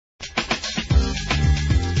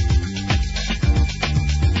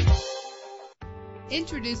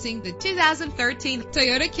Introducing the 2013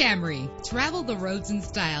 Toyota Camry. Travel the roads in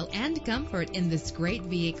style and comfort in this great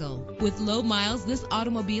vehicle. With low miles, this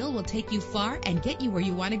automobile will take you far and get you where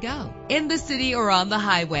you want to go. In the city or on the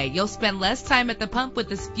highway, you'll spend less time at the pump with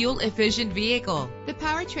this fuel-efficient vehicle. The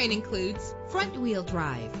powertrain includes front-wheel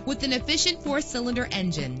drive with an efficient 4-cylinder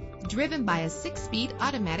engine driven by a 6-speed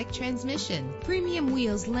automatic transmission. Premium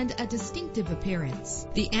wheels lend a distinctive appearance.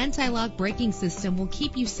 The anti-lock braking system will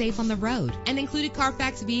keep you safe on the road. An included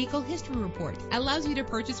Carfax Vehicle History Report allows you to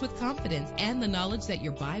purchase with confidence and the knowledge that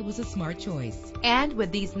your buy was a smart choice. And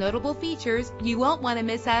with these notable features, you won't want to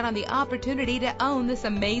miss out on the opportunity to own this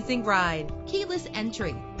amazing ride. Keyless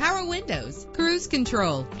entry, power windows, cruise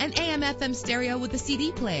control, an AM/FM stereo with a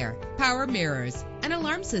CD player, power mirrors, an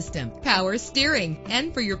alarm system, power steering.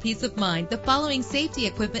 And for your peace of mind, the following safety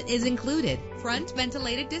equipment is included: front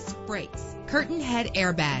ventilated disc brakes, curtain head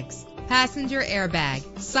airbags, passenger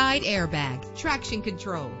airbag, side airbag, traction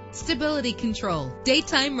control, stability control,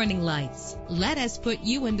 daytime running lights. Let us put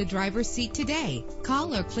you in the driver's seat today.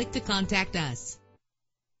 Call or click to contact us.